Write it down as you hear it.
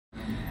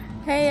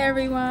Hey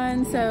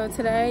everyone, so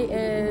today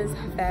is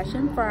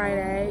Fashion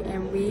Friday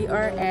and we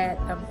are at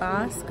the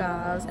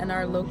Boscovs in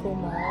our local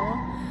mall.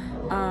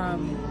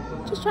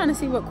 Just trying to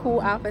see what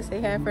cool outfits they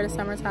have for the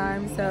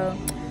summertime, so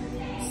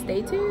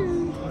stay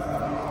tuned.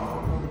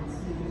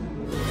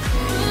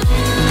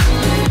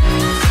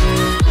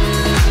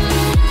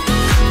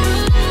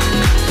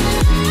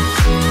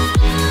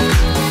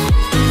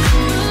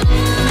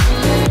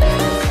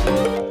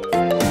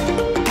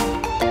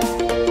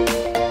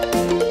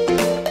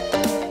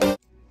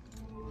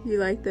 You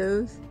like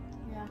those?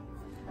 Yeah,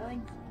 I like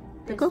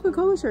the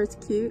Coca-Cola shirt's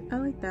cute. I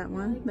like that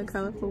one, like the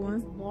colorful one.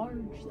 It's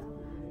large though.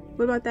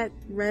 What about that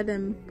red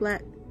and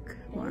black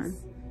one?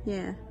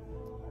 Yeah.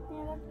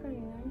 Yeah, that's pretty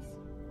nice.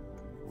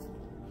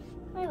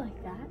 I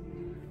like that.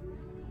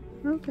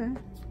 Okay.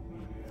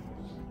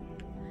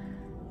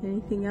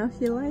 Anything else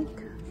you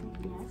like?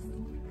 Yes.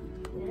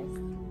 This.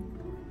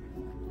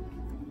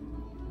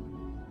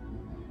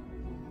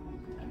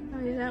 Oh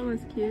yeah, that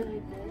one's I cute.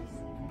 like this.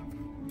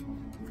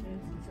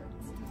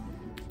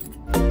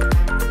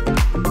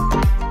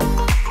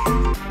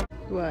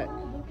 What?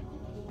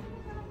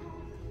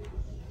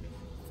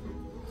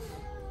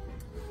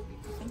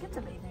 I think it's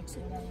a bathing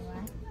suit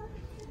anyway.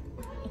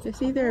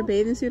 It's either a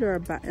bathing suit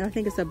or I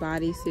think it's a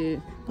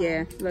bodysuit.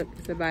 Yeah, look,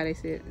 it's a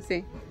bodysuit.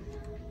 See?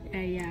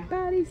 Yeah.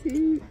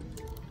 Bodysuit.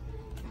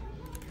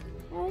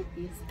 I like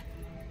these.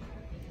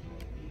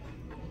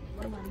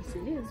 What a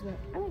bodysuit is, but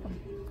I like them.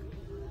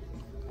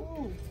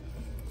 Oh.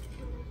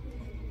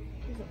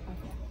 Okay.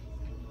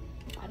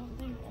 I don't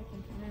think I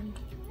can find.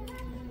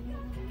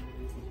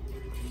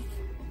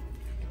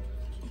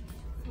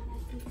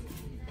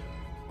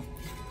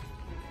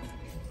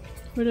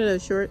 What are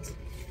those shorts?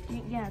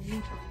 Yeah, these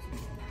shorts.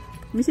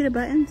 Let me see the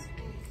buttons.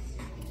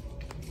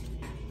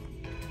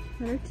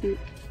 Oh, they're cute.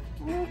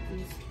 I like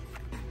these.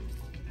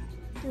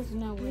 There's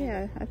no way.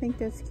 Yeah, I think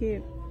that's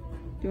cute.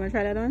 Do you want to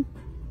try that on?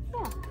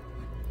 Yeah.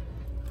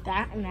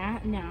 That and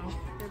that, no.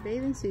 The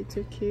bathing suits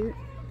are cute.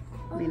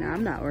 I mean,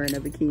 I'm not wearing a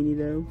bikini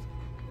though,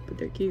 but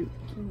they're cute.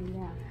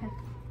 Yeah.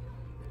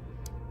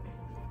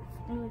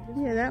 I like this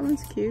Yeah, that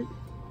one's cute.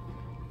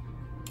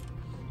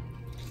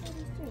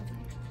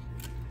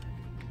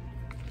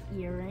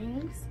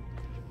 earrings.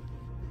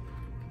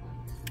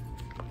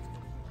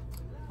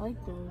 I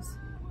like those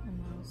and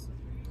those.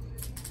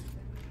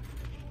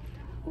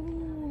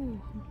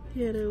 Ooh,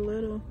 Yeah, they're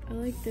little. I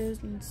like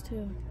those ones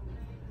too.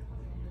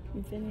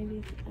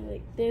 Infinity. I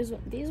like these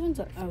ones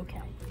are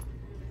okay.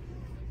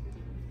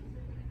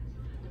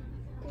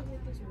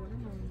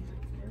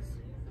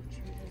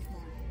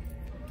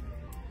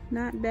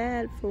 Not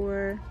bad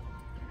for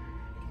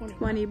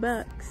 20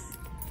 bucks.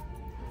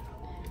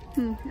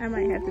 I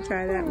might have to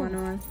try that one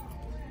on.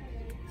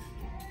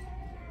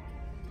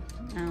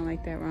 I don't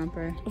like that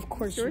romper. Of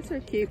course. Shorts are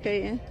cute,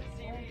 Peyton.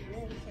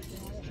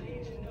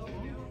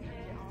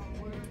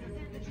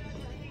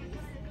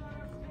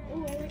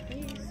 Oh, I like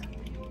these.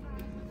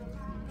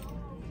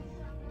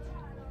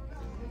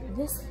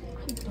 This,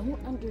 I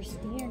don't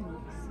understand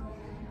these.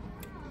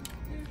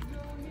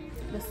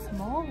 The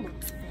small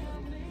looks big.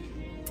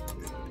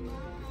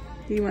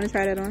 Do you want to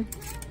try that on?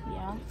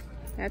 Yeah.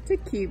 That's a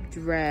cute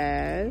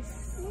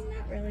dress.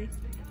 Not really.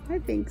 I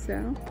think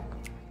so.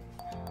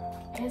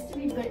 It has to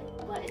be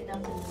buttoned up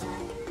in the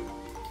back.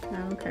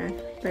 Oh, okay.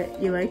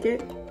 But you like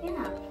it?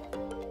 Yeah.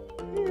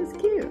 Yeah, it's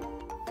cute.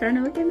 Turn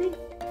and look at me.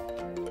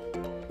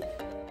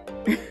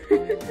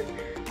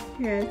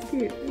 Yeah, it's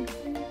cute. I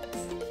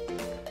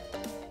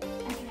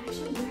can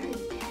actually wear it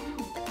down.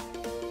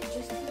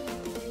 Just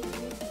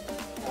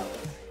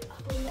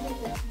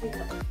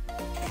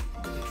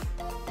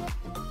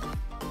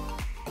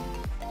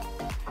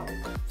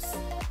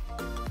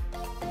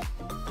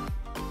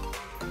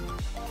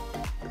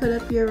Put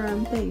up your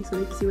thing so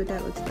we can see what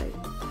that looks like.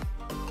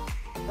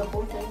 the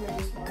whole thing or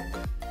just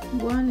one?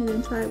 One and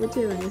then try it with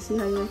two and you'll see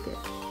how you like it.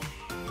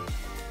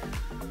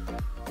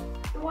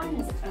 The one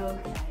is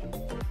okay.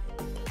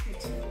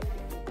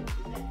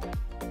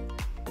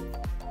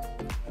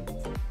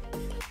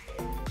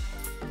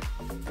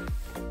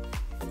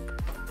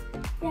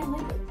 Yeah, I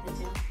like it with the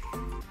two.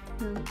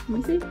 Let me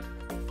see.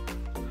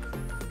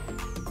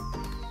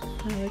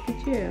 Oh, look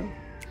at you.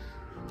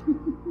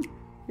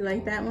 You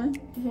like that one?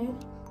 Mm-hmm.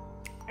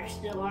 They're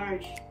still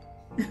large.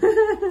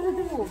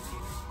 Ooh.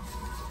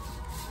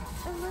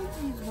 I like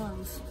these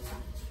ones.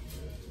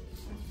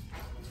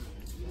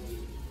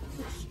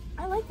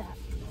 I like that.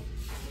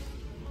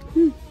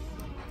 Yeah,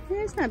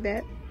 it's not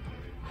bad.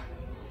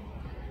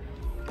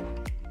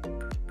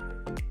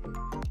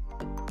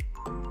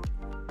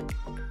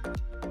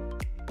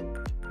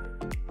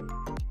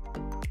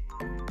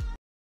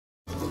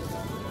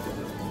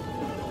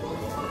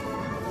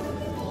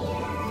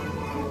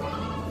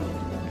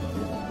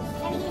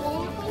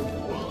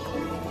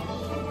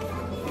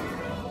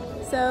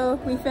 So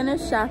we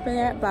finished shopping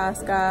at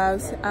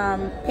Boscovs.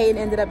 Peyton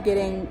ended up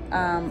getting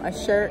a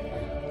shirt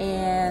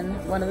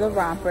and one of the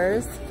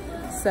rompers.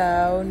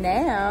 So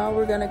now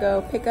we're gonna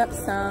go pick up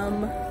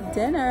some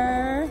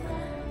dinner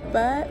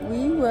But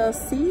we will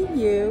see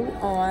you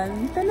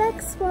on the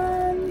next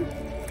one.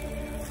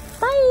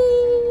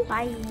 Bye.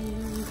 Bye.